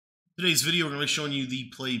Today's video, we're going to be showing you the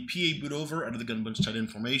play PA boot over out of the gun bunch tight end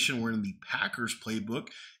formation. We're in the Packers playbook.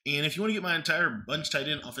 And if you want to get my entire bunch tight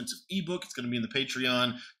end offensive ebook, it's going to be in the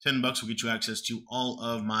Patreon. $10 will get you access to all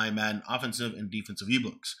of my Madden offensive and defensive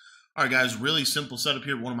ebooks. All right, guys, really simple setup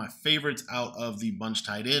here. One of my favorites out of the bunch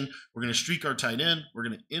tight end. We're going to streak our tight end. We're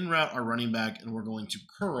going to in route our running back, and we're going to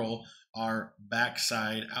curl our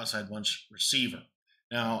backside outside bunch receiver.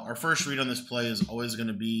 Now, our first read on this play is always going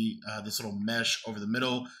to be this little mesh over the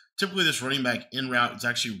middle. Typically, this running back in route is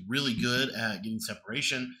actually really good at getting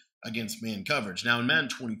separation against man coverage. Now, in Madden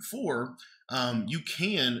 24, you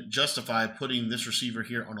can justify putting this receiver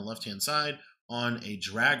here on the left-hand side on a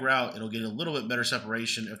drag route. It'll get a little bit better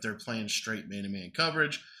separation if they're playing straight man-to-man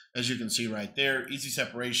coverage. As you can see right there, easy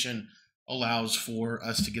separation allows for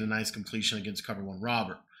us to get a nice completion against cover one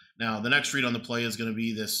robber. Now, the next read on the play is going to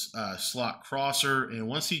be this slot crosser, and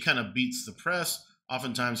once he kind of beats the press,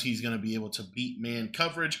 oftentimes he's going to be able to beat man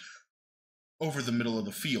coverage over the middle of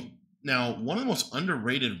the field. Now, one of the most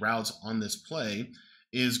underrated routes on this play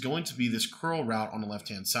is going to be this curl route on the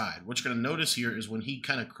left-hand side. What you're going to notice here is when he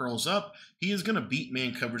kind of curls up, he is going to beat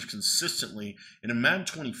man coverage consistently. And in Madden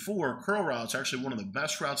 24, curl routes are actually one of the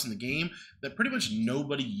best routes in the game that pretty much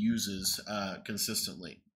nobody uses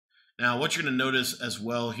consistently. Now, what you're going to notice as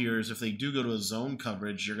well here is if they do go to a zone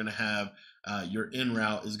coverage, you're going to have your in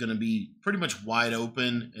route is going to be pretty much wide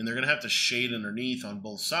open, and they're going to have to shade underneath on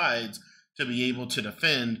both sides to be able to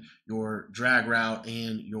defend your drag route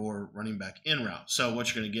and your running back in route. So what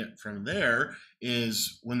you're going to get from there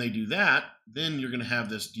is when they do that, then you're going to have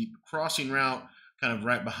this deep crossing route kind of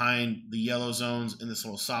right behind the yellow zones in this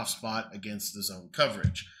little soft spot against the zone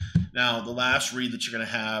coverage. Now, the last read that you're going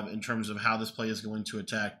to have in terms of how this play is going to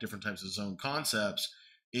attack different types of zone concepts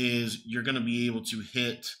is you're going to be able to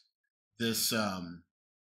hit this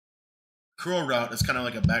curl route as kind of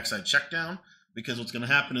like a backside check down, because what's going to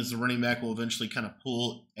happen is the running back will eventually kind of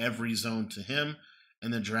pull every zone to him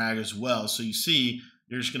and then drag as well. So you see,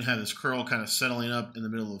 you're just going to have this curl kind of settling up in the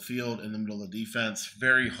middle of the field, in the middle of the defense.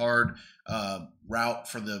 Very hard route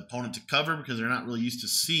for the opponent to cover because they're not really used to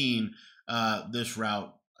seeing this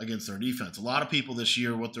route against their defense. A lot of people this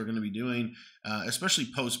year, what they're going to be doing, especially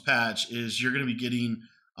post-patch, is you're going to be getting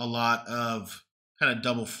a lot of kind of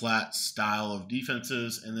double flat style of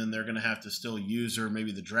defenses, and then they're going to have to still use or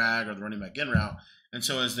maybe the drag or the running back in route. And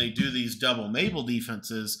so as they do these double Mabel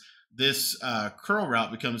defenses, this curl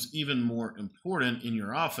route becomes even more important in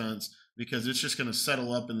your offense because it's just going to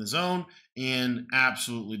settle up in the zone and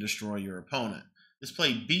absolutely destroy your opponent. This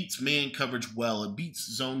play beats man coverage well. It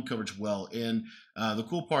beats zone coverage well. And the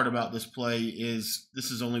cool part about this play is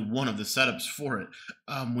this is only one of the setups for it.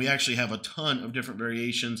 We actually have a ton of different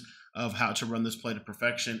variations of how to run this play to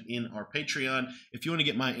perfection in our Patreon. If you want to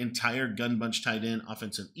get my entire gun bunch tight end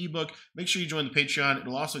offensive ebook, make sure you join the Patreon.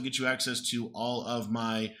 It'll also get you access to all of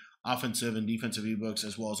my offensive and defensive ebooks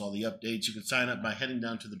as well as all the updates. You can sign up by heading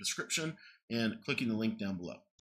down to the description and clicking the link down below.